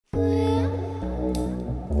Yeah.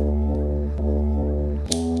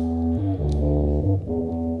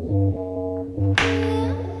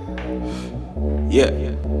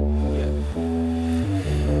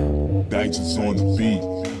 Bags is on the beat.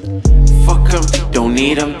 Fuck 'em, don't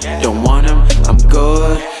need 'em, don't want 'em, I'm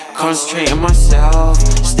good. Concentrating myself,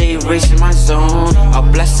 stay erasing my zone. I'll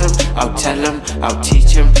bless 'em, I'll tell 'em, I'll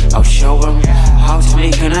teach 'em, I'll show 'em how to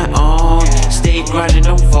make on their own. Stay grinding,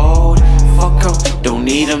 don't fold. Fuck 'em, don't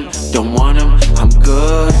need 'em, don't want 'em, I'm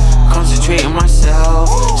good. Concentrating myself,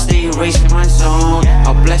 stay erasing my zone.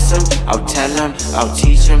 I'll bless 'em, I'll tell 'em, I'll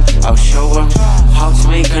teach 'em, I'll show 'em how to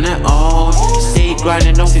make on their own. Stay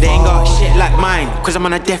grinding, don't fold. See, they ain't got shit like mine, cause I'm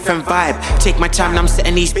on a different vibe. Take my time and I'm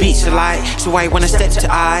setting these beats alight. So I when I step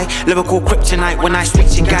to eye, lyrical kryptonite when I speak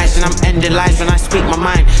to guys. And I'm ending lies when I speak my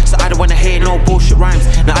mind. So I don't wanna hear no bullshit rhymes.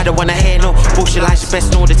 No, I don't wanna hear no bullshit lies, you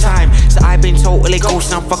best know the time. So I've been totally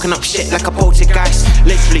ghost and I'm fucking up shit like a poltergeist.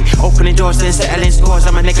 Literally opening doors and settling scores.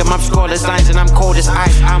 I'm a nigga, I'm scoreless lines and I'm cold as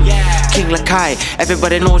ice. I'm King Lakai,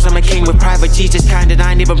 everybody knows I'm a king with private Jesus kind. And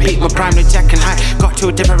I ain't even peak my prime with Jack and I got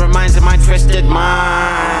two different minds in my twisted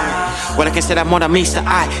mind. Well, I can say that more than me, so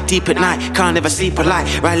I deep at night, can't ever sleep a lie.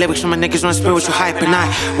 Write lyrics from my niggas on spiritual hype and I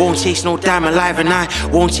won't chase no diamond alive and I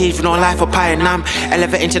won't change for no life or pie. And I'm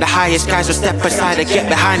elevating to the highest skies, so step aside and get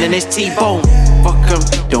behind and it's T-bone. Fuck 'em,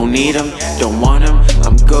 don't need 'em, don't want 'em,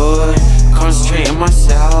 I'm good. Concentrating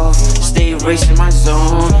myself, stay erasing my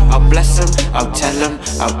zone. I'll bless 'em, I'll tell 'em,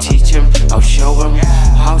 I'll teach 'em, I'll show 'em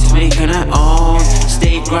how to make on their own.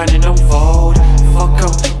 Stay grinding, don't fold. Fuck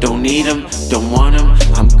 'em, don't need 'em, don't want 'em,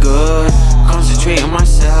 I'm good. Concentrating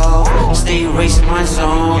myself, stay erasing my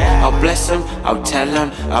zone. I'll bless 'em, I'll tell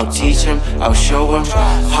 'em, I'll teach 'em, I'll show 'em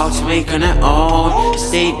how to make on their own.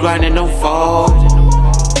 Stay grinding, don't fold.